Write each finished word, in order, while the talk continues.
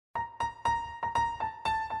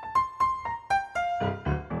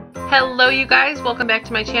Hello you guys, welcome back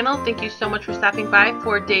to my channel. Thank you so much for stopping by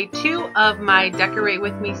for day 2 of my Decorate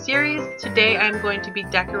With Me series. Today I'm going to be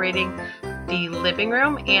decorating the living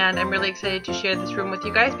room, and I'm really excited to share this room with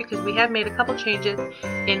you guys because we have made a couple changes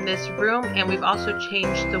in this room, and we've also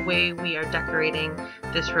changed the way we are decorating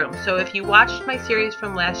this room. So if you watched my series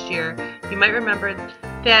from last year, you might remember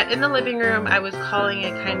that in the living room I was calling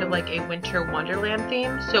it kind of like a winter wonderland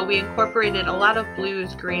theme. So we incorporated a lot of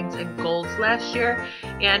blues, greens, and golds last year,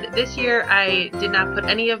 and this year I did not put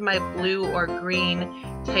any of my blue or green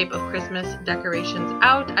type of Christmas decorations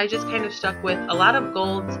out. I just kind of stuck with a lot of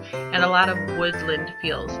golds and a lot of woodland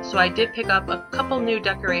feels. So I did pick up a couple new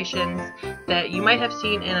decorations that you might have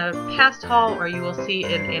seen in a past haul or you will see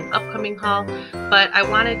in an upcoming haul, but I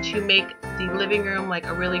wanted to make the living room like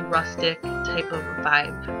a really rustic type of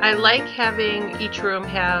vibe. I like having each room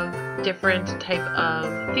have different type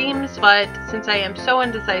of themes, but since I am so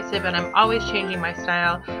indecisive and I'm always changing my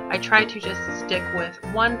style, I try to just stick with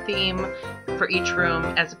one theme for each room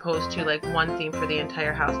as opposed to like one theme for the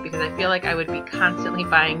entire house, because I feel like I would be constantly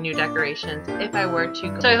buying new decorations if I were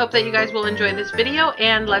to. So I hope that you guys will enjoy this video,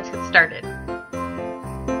 and let's get started.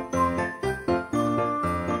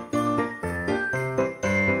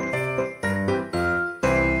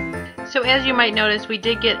 So as you might notice, we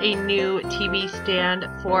did get a new TV stand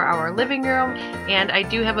for our living room, and I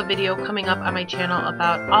do have a video coming up on my channel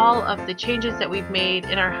about all of the changes that we've made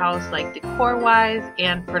in our house, like decor-wise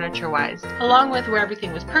and furniture-wise, along with where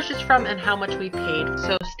everything was purchased from and how much we paid.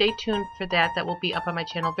 So stay tuned for that. That will be up on my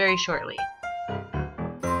channel very shortly.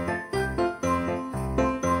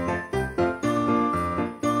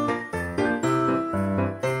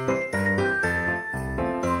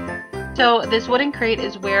 So this wooden crate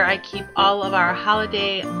is where I keep all of our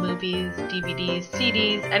holiday movies, DVDs,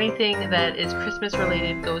 CDs, anything that is Christmas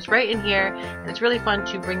related goes right in here, and it's really fun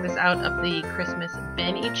to bring this out of the Christmas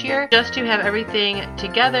bin each year, just to have everything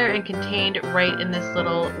together and contained right in this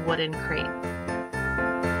little wooden crate.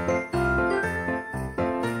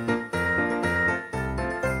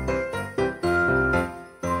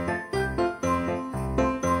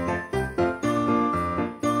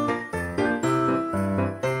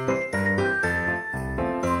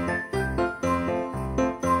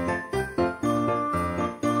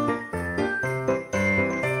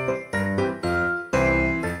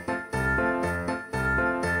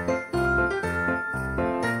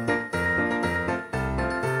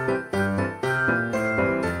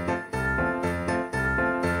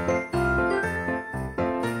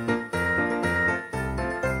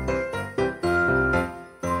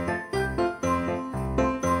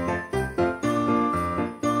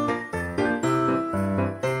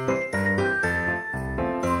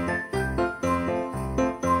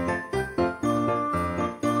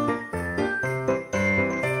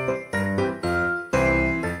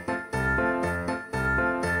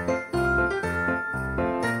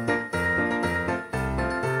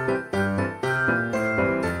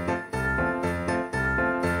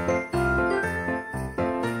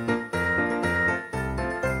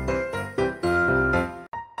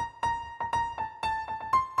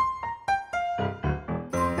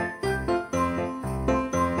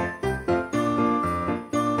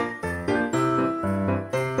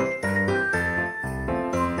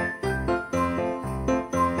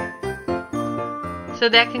 So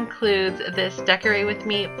that concludes this Decorate With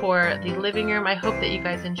Me for the living room. I hope that you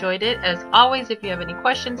guys enjoyed it. As always, if you have any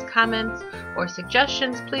questions, comments, or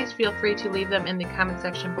suggestions, please feel free to leave them in the comment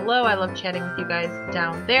section below. I love chatting with you guys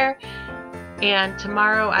down there. And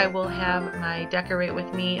tomorrow I will have my Decorate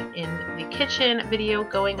With Me in the kitchen video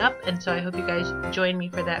going up, and so I hope you guys join me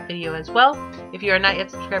for that video as well. If you are not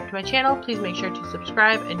yet subscribed to my channel, please make sure to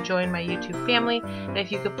subscribe and join my YouTube family. And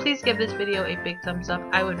if you could please give this video a big thumbs up,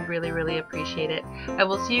 I would really appreciate it. I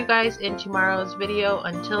will see you guys in tomorrow's video.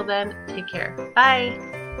 Until then, take care. Bye!